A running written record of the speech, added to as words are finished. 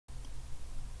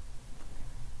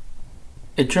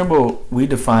At Trimble, we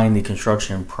define the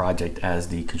construction project as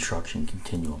the construction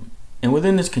continuum. And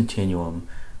within this continuum,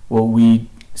 what we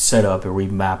set up or we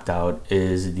mapped out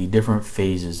is the different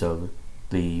phases of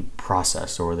the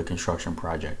process or the construction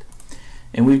project.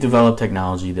 And we've developed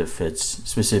technology that fits,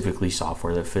 specifically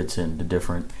software that fits in the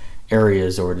different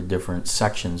areas or the different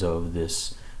sections of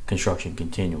this construction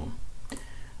continuum.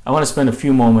 I want to spend a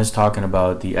few moments talking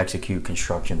about the execute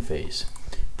construction phase,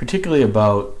 particularly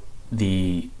about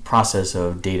the process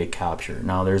of data capture.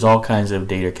 Now, there's all kinds of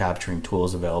data capturing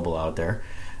tools available out there.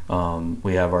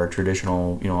 We have our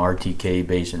traditional, RTK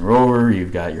base and rover.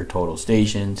 You've got your total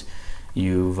stations.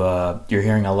 You're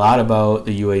hearing a lot about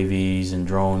the UAVs and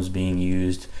drones being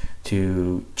used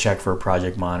to check for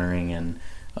project monitoring and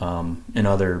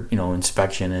other,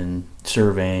 inspection and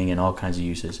surveying and all kinds of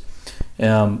uses.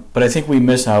 But I think we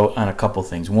miss out on a couple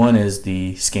things. One is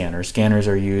the scanner. Scanners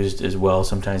are used as well.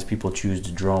 Sometimes people choose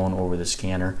the drone over the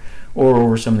scanner or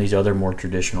over some of these other more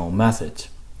traditional methods.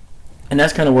 And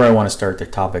that's kind of where I want to start the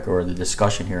topic or the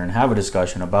discussion here and have a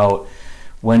discussion about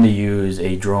when to use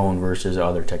a drone versus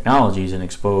other technologies and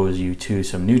expose you to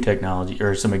some new technology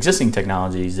or some existing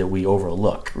technologies that we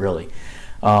overlook, really.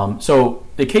 So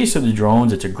the case of the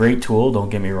drones, it's a great tool, don't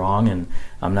get me wrong, and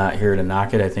I'm not here to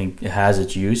knock it. I think it has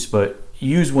its use, but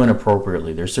use when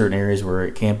appropriately. There's certain areas where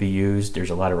it can't be used.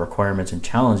 There's a lot of requirements and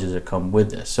challenges that come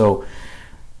with this. So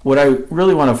what I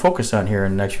really want to focus on here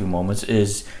in the next few moments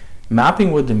is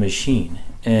mapping with the machine.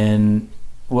 And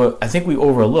what I think we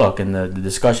overlook in the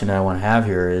discussion that I want to have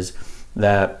here is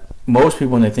that most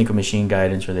people, when they think of machine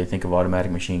guidance or they think of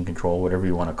automatic machine control, whatever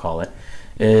you want to call it,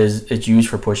 is it's used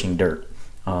for pushing dirt.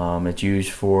 It's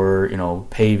used for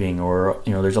paving, or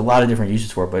there's a lot of different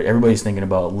uses for it, but everybody's thinking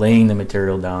about laying the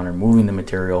material down or moving the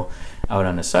material out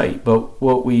on the site. But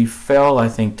what we fail, I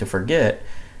think, to forget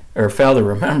or fail to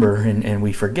remember and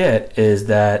we forget is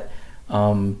that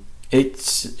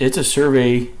it's a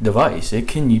survey device. It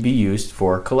can be used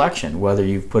for collection, whether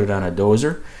you've put it on a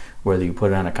dozer, whether you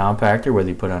put it on a compactor, whether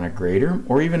you put it on a grader,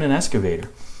 or even an excavator.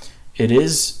 It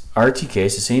is RTK.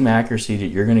 It's the same accuracy that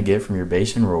you're going to get from your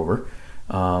base and rover.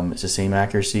 It's the same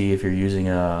accuracy if you're using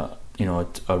a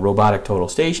robotic total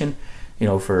station,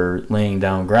 for laying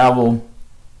down gravel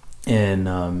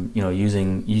and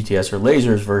using UTS or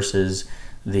lasers versus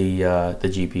the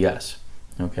GPS.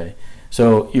 Okay,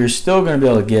 so you're still going to be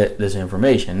able to get this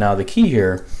information. Now the key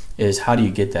here is, how do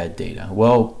you get that data?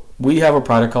 Well, we have a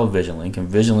product called VisionLink, and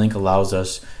VisionLink allows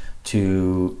us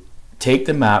to take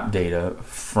the map data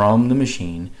from the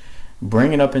machine,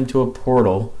 bring it up into a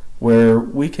portal where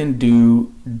we can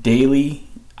do daily,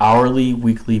 hourly,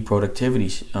 weekly productivity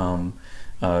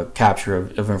capture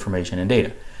of information and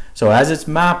data. So as it's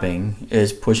mapping,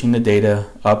 is pushing the data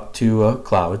up to a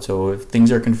cloud. So if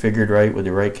things are configured right with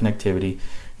the right connectivity,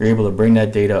 you're able to bring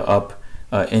that data up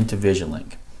into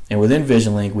VisionLink. And within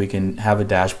VisionLink, we can have a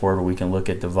dashboard where we can look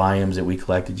at the volumes that we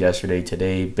collected yesterday,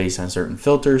 today, based on certain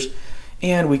filters.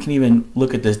 And we can even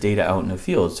look at this data out in the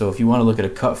field. So if you want to look at a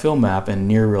cut fill map in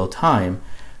near real time,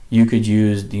 you could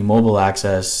use the mobile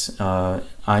access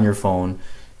on your phone,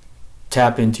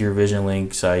 tap into your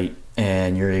VisionLink site,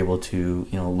 and you're able to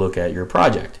look at your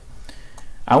project.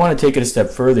 I want to take it a step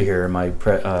further here in my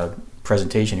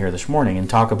presentation here this morning and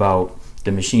talk about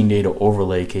the machine data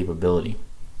overlay capability.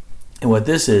 And what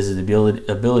this is the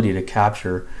ability to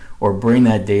capture or bring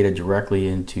that data directly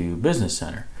into Business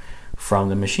Center from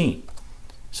the machine.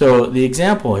 So the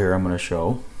example here I'm going to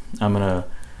show, I'm going to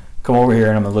come over here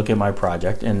and I'm going to look at my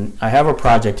project, and I have a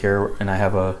project here and I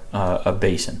have a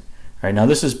basin. Right now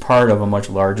this is part of a much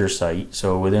larger site,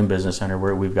 so within Business Center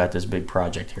where we've got this big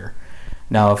project here.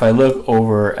 Now if I look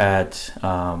over at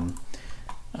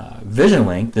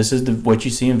VisionLink, this is what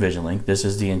you see in VisionLink. This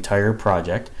is the entire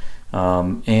project,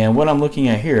 and what I'm looking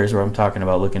at here is where I'm talking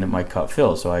about looking at my cut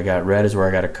fill. So I got red is where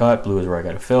I got to cut, blue is where I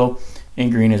got to fill,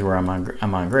 and green is where I'm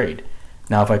on grade.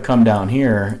 Now if I come down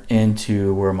here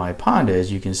into where my pond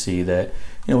is, you can see that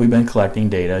we've been collecting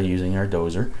data using our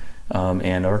dozer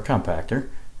and our compactor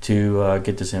to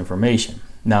get this information.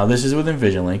 Now this is within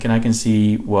VisionLink, and I can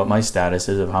see what my status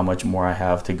is of how much more I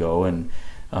have to go and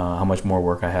how much more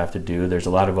work I have to do. There's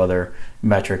a lot of other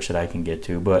metrics that I can get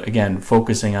to, but again,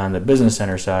 focusing on the Business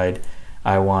Center side,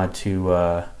 I want to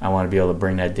be able to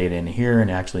bring that data in here and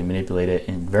actually manipulate it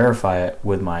and verify it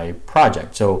with my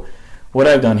project. So what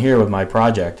I've done here with my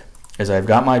project is I've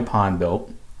got my pond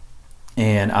built,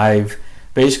 and I've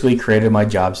basically created my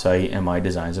job site and my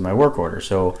designs and my work order.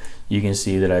 So you can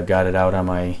see that I've got it out on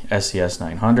my SCS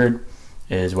 900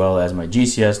 as well as my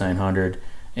GCS 900,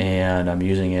 and I'm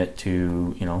using it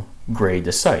to grade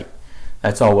the site.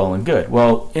 That's all well and good.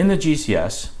 Well, in the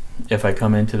GCS, if I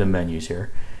come into the menus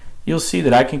here, you'll see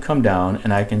that I can come down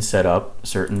and I can set up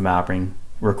certain mapping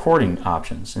recording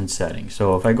options and settings.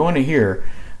 So if I go into here,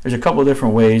 there's a couple of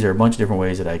different ways, or a bunch of different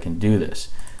ways that I can do this.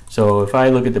 So if I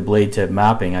look at the blade tip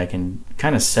mapping, I can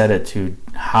kind of set it to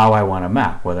how I want to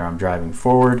map, whether I'm driving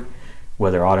forward,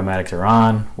 whether automatics are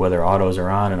on, whether autos are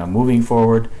on and I'm moving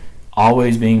forward,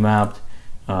 always being mapped,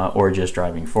 or just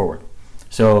driving forward.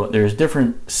 So there's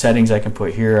different settings I can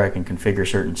put here. I can configure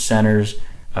certain centers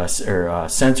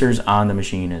sensors on the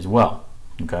machine as well.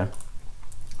 Okay,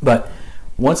 but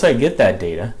once I get that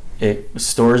data, it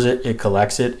stores it, it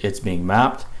collects it, it's being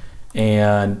mapped,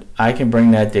 and I can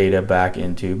bring that data back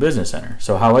into Business Center.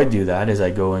 So how I do that is I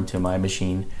go into my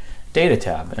machine data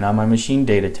tab, and on my machine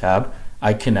data tab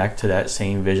I connect to that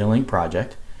same VisionLink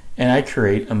project and I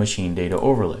create a machine data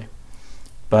overlay.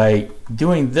 By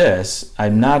doing this,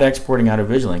 I'm not exporting out of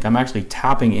VisionLink, I'm actually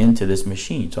tapping into this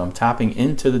machine. So I'm tapping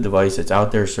into the device that's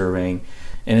out there surveying,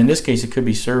 and in this case it could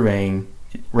be surveying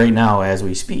right now as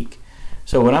we speak.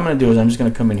 So what I'm going to do is I'm just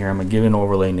going to come in here, I'm going to give it an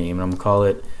overlay name, and I'm going to call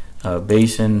it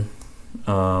Basin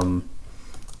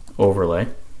Overlay.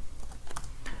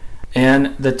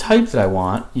 And the type that I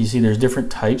want, you see there's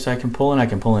different types I can pull in. I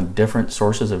can pull in different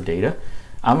sources of data.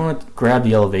 I'm going to grab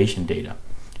the elevation data.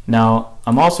 Now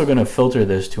I'm also going to filter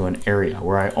this to an area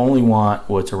where I only want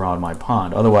what's around my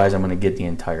pond. Otherwise I'm going to get the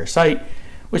entire site,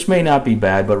 which may not be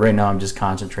bad, but right now I'm just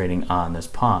concentrating on this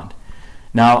pond.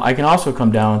 Now I can also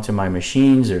come down to my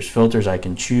machines. There's filters. I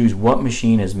can choose what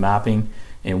machine is mapping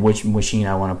and which machine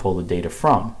I want to pull the data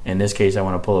from. In this case I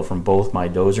want to pull it from both my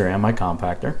dozer and my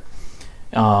compactor.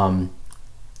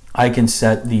 I can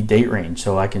set the date range,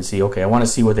 so I can see, okay, I want to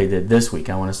see what they did this week,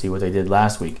 I want to see what they did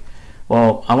last week.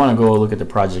 Well, I want to go look at the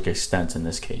project extents in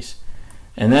this case.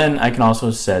 And then I can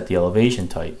also set the elevation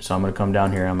type. So I'm going to come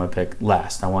down here, I'm going to pick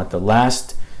last. I want the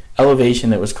last elevation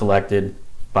that was collected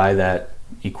by that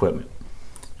equipment.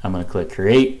 I'm going to click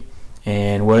create,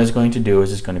 and what it's going to do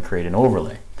is it's going to create an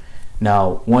overlay.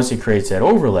 Now once it creates that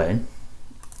overlay,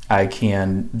 I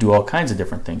can do all kinds of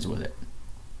different things with it.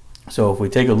 So if we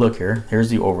take a look here, here's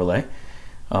the overlay,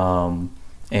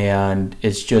 and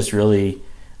it's just really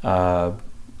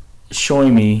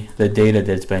showing me the data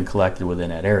that's been collected within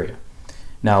that area.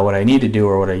 Now what I need to do,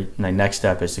 or my next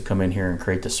step, is to come in here and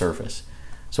create the surface.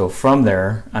 So from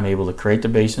there I'm able to create the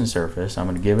basin surface. I'm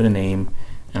going to give it a name,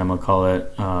 and I'm going to call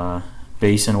it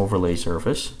Basin Overlay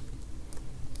Surface,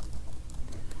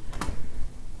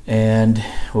 and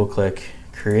we'll click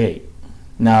create.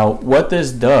 Now what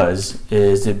this does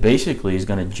is it basically is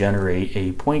going to generate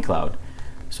a point cloud.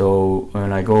 So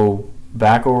when I go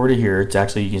back over to here, it's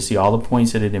actually, you can see all the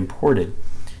points that it imported.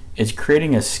 It's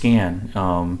creating a scan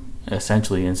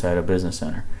essentially inside a Business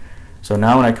Center. So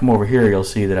now when I come over here, you'll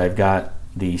see that I've got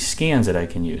the scans that I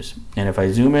can use, and if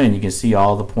I zoom in you can see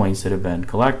all the points that have been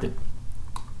collected,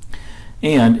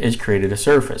 and it's created a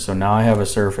surface. So now I have a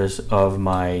surface of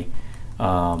my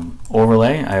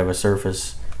overlay, I have a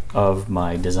surface of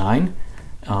my design.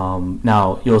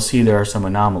 Now you'll see there are some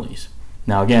anomalies.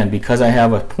 Now again, because I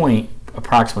have a point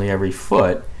approximately every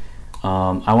foot,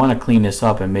 I want to clean this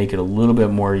up and make it a little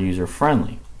bit more user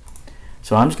friendly.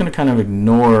 So I'm just going to kind of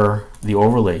ignore the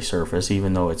overlay surface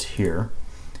even though it's here,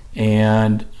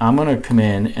 and I'm going to come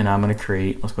in and I'm going to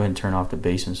create, let's go ahead and turn off the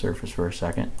basin surface for a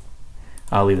second.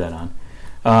 I'll leave that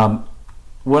on.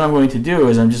 What I'm going to do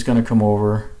is I'm just going to come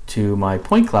over to my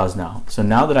point clouds now. So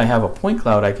now that I have a point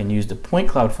cloud, I can use the point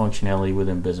cloud functionality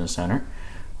within Business Center,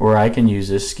 where I can use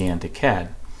this scan to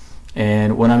CAD.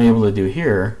 And what I'm able to do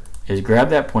here is grab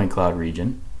that point cloud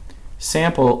region,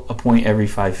 sample a point every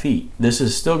 5 feet. This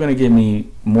is still going to give me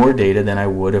more data than I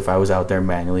would if I was out there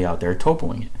manually out there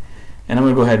topoing it. And I'm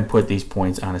going to go ahead and put these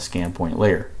points on a scan point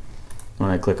layer. When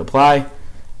I click apply,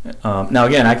 now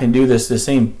again I can do this, the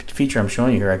same feature I'm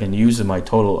showing you here, I can use my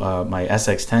total my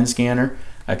SX10 scanner,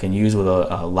 I can use with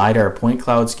a LiDAR point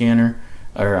cloud scanner,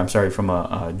 or I'm sorry, from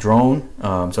a drone.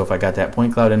 So if I got that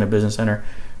point cloud in a Business Center,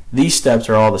 these steps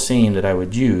are all the same that I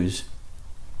would use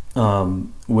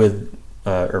with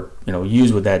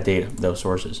use with that data, those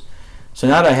sources. So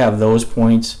now that I have those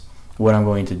points, what I'm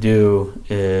going to do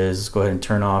is go ahead and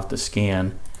turn off the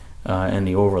scan and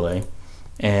the overlay,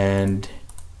 and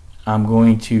I'm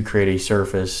going to create a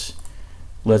surface.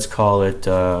 Let's call it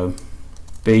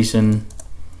Basin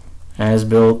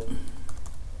Asbuilt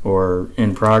or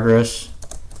in progress.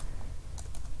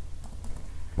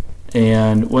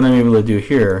 And what I'm able to do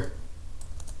here,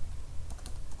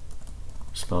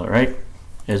 spell it right,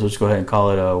 is let's go ahead and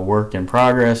call it a work in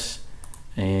progress,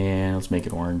 and let's make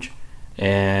it orange.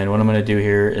 And what I'm going to do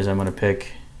here is I'm going to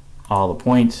pick all the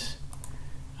points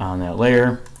on that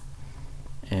layer,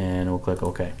 and we'll click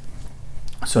OK.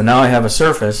 So now I have a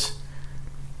surface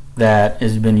that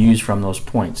has been used from those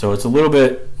points. So it's a little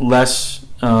bit less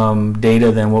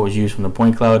data than what was used from the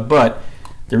point cloud, but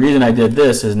the reason I did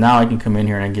this is now I can come in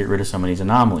here and I can get rid of some of these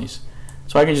anomalies.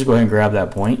 So I can just go ahead and grab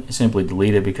that point, simply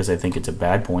delete it because I think it's a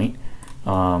bad point.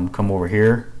 Come over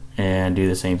here and do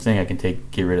the same thing. I can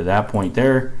get rid of that point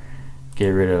there, get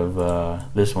rid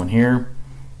of this one here,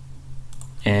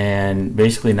 and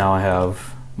basically now I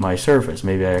have my surface.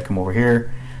 Maybe I come over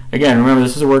here. Again, remember,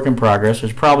 this is a work in progress.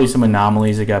 There's probably some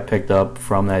anomalies that got picked up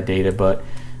from that data, but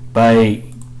by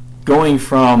going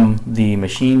from the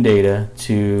machine data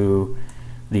to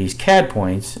these CAD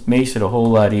points makes it a whole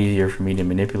lot easier for me to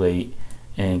manipulate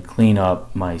and clean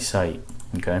up my site.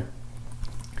 Okay.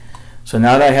 So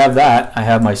now that I have that, I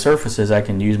have my surfaces. I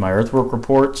can use my earthwork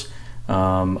reports.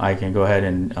 I can go ahead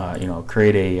and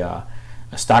create a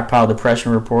stockpile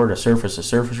depression report, a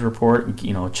surface-to-surface report.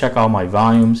 Check all my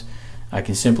volumes. I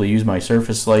can simply use my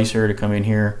surface slicer to come in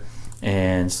here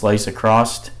and slice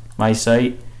across my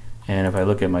site. And if I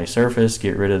look at my surface,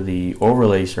 get rid of the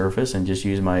overlay surface and just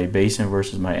use my basin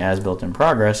versus my as-built in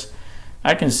progress,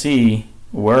 I can see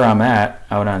where I'm at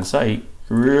out on site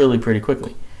really pretty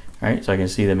quickly. Right? So I can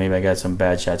see that maybe I got some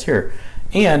bad shots here.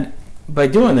 And by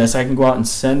doing this, I can go out and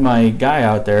send my guy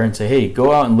out there and say, hey,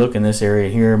 go out and look in this area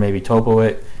here, maybe topo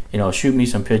it, shoot me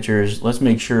some pictures. Let's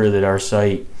make sure that our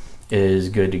site is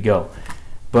good to go.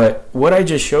 But what I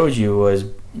just showed you was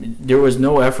there was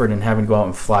no effort in having to go out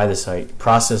and fly the site,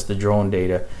 process the drone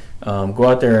data, go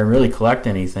out there and really collect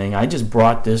anything. I just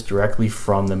brought this directly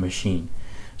from the machine.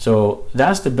 So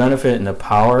that's the benefit and the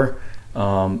power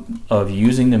of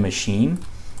using the machine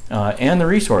and the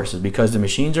resources, because the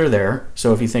machines are there.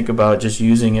 So if you think about just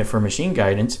using it for machine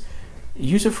guidance,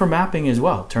 use it for mapping as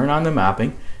well. Turn on the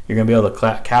mapping. You're going to be able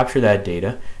to capture that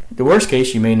data. The worst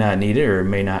case, you may not need it or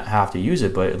may not have to use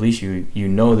it, but at least you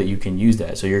know that you can use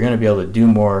that. So you're going to be able to do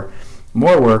more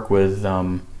work with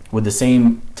the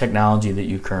same technology that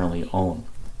you currently own.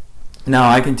 Now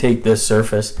I can take this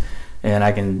surface and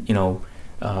I can,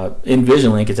 in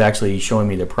VisionLink it's actually showing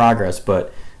me the progress,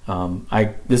 but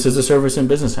this is a surface in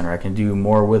Business Center. I can do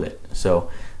more with it.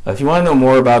 So if you want to know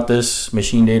more about this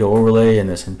machine data overlay and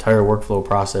this entire workflow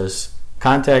process,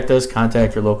 contact us,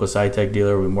 contact your local SciTech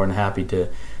dealer. We're more than happy to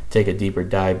take a deeper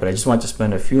dive, but I just want to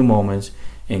spend a few moments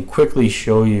and quickly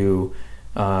show you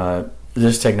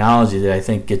this technology that I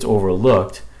think gets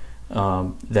overlooked,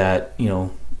 that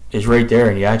is right there.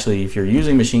 And you actually, if you're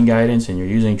using machine guidance and you're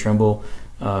using Trimble,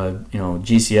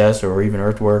 GCS or even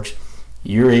Earthworks,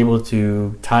 you're able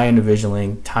to tie into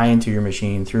VisionLink, tie into your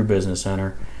machine through Business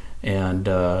Center, and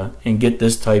get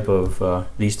this type of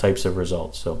these types of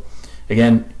results. So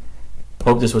again,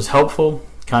 hope this was helpful.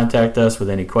 Contact us with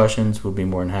any questions. We'll be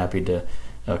more than happy to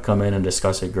come in and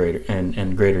discuss it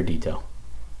in greater detail.